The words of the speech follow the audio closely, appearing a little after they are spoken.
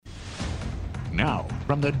Now,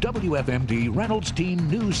 from the WFMD Reynolds Team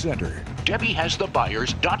News Center,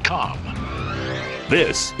 DebbieHasTheBuyers.com.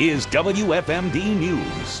 This is WFMD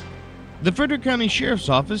News. The Frederick County Sheriff's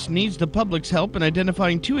Office needs the public's help in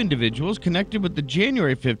identifying 2 individuals connected with the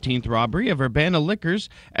January 15th robbery of Urbana Liquors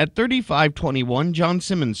at 3521 John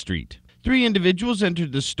Simmons Street. 3 individuals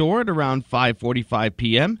entered the store at around 5:45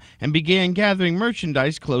 p.m. and began gathering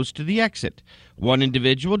merchandise close to the exit. 1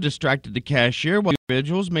 individual distracted the cashier while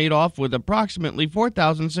individuals made off with approximately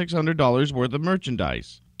 $4,600 worth of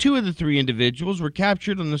merchandise. 2 of the 3 individuals were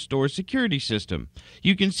captured on the store's security system.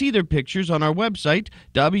 You can see their pictures on our website,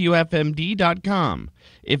 WFMD.com.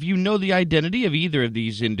 If you know the identity of either of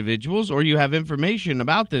these individuals or you have information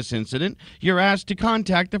about this incident, you're asked to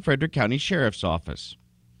contact the Frederick County Sheriff's Office.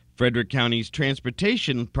 Frederick County's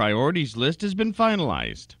transportation priorities list has been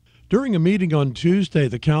finalized. During a meeting on Tuesday,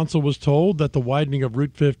 the council was told that the widening of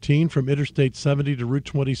Route 15 from Interstate 70 to Route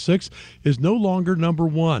 26 is no longer number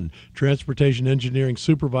 1. Transportation Engineering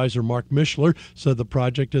Supervisor Mark Mishler said the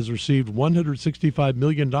project has received $165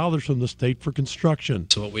 million from the state for construction.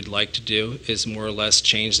 So what we'd like to do is more or less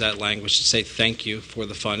change that language to say thank you for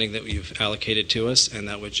the funding that you've allocated to us, and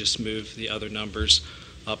that would just move the other numbers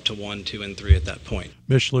up to 1, 2, and 3 at that point.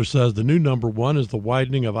 Mishler says the new number 1 is the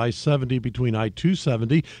widening of I-70 between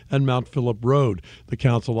I-270 and Mount Phillip Road. The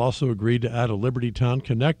council also agreed to add a Libertytown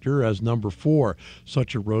connector as number 4.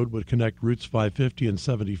 Such a road would connect routes 550 and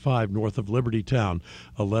 75 north of Libertytown.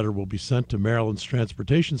 A letter will be sent to Maryland's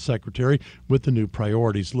Transportation Secretary with the new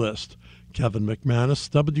priorities list. Kevin McManus,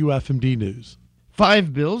 WFMD News.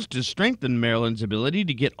 5 bills to strengthen Maryland's ability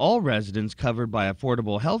to get all residents covered by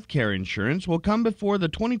affordable health care insurance will come before the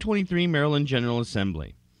 2023 Maryland General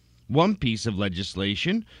Assembly. One piece of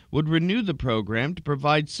legislation would renew the program to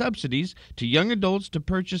provide subsidies to young adults to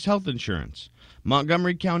purchase health insurance.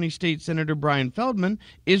 Montgomery County State Senator Brian Feldman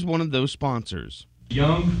is one of those sponsors.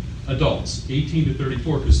 Young adults, 18 to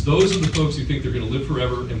 34, because those are the folks who think they're going to live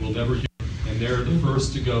forever and will never do. And they're the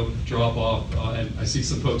first to go drop off, and I see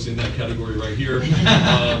some folks in that category right here,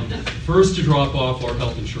 first to drop off our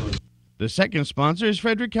health insurance. The second sponsor is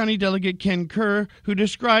Frederick County Delegate Ken Kerr, who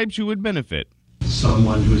describes who would benefit.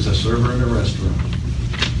 Someone who is a server in a restaurant,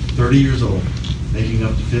 30 years old, making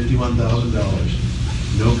up to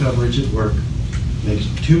 $51,000, no coverage at work, makes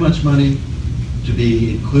too much money to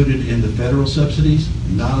be included in the federal subsidies,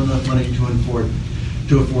 not enough money to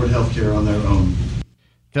afford health care on their own.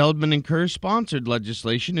 Feldman and Kerr sponsored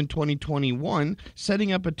legislation in 2021,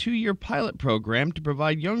 setting up a 2-year pilot program to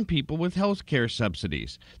provide young people with health care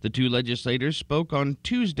subsidies. The 2 legislators spoke on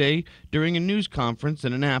Tuesday during a news conference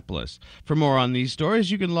in Annapolis. For more on these stories,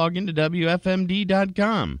 you can log into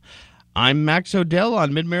WFMD.com. I'm Max O'Dell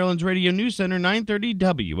on Mid-Maryland's Radio News Center, 930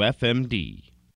 WFMD.